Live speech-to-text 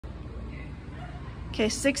Okay,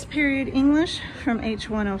 6th period English from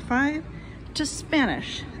H105 to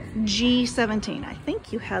Spanish, G17. I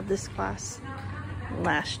think you had this class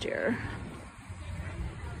last year.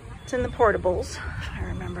 It's in the portables, if I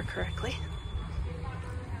remember correctly.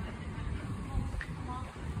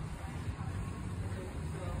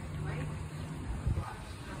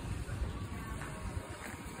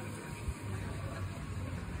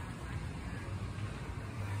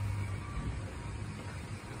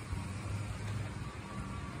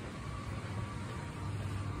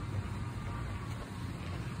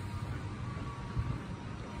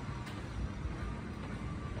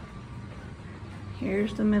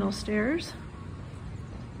 Here's the middle stairs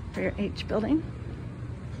for your H building.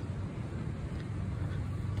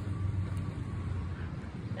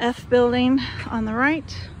 F building on the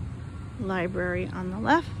right, library on the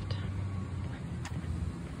left.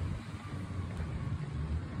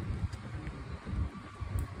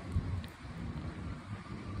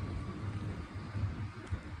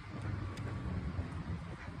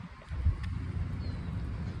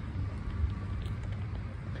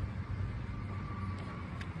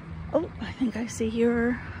 Oh, I think I see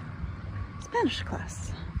your Spanish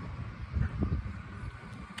class.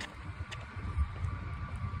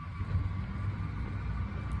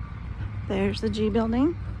 There's the G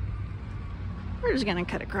building. We're just gonna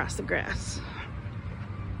cut across the grass.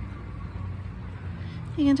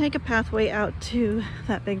 You can take a pathway out to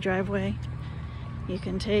that big driveway. You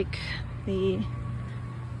can take the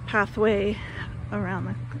pathway around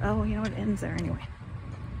the, oh, you know what, it ends there anyway.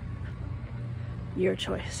 Your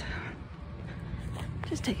choice.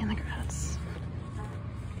 Just taking the grass.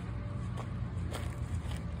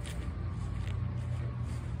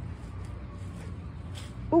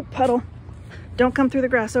 Oh, puddle. Don't come through the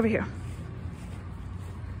grass over here.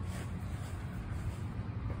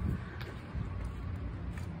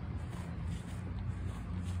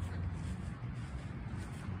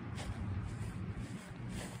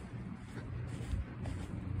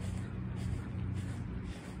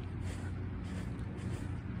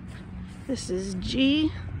 This is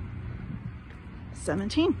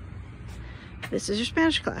G17. This is your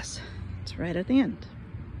Spanish class. It's right at the end.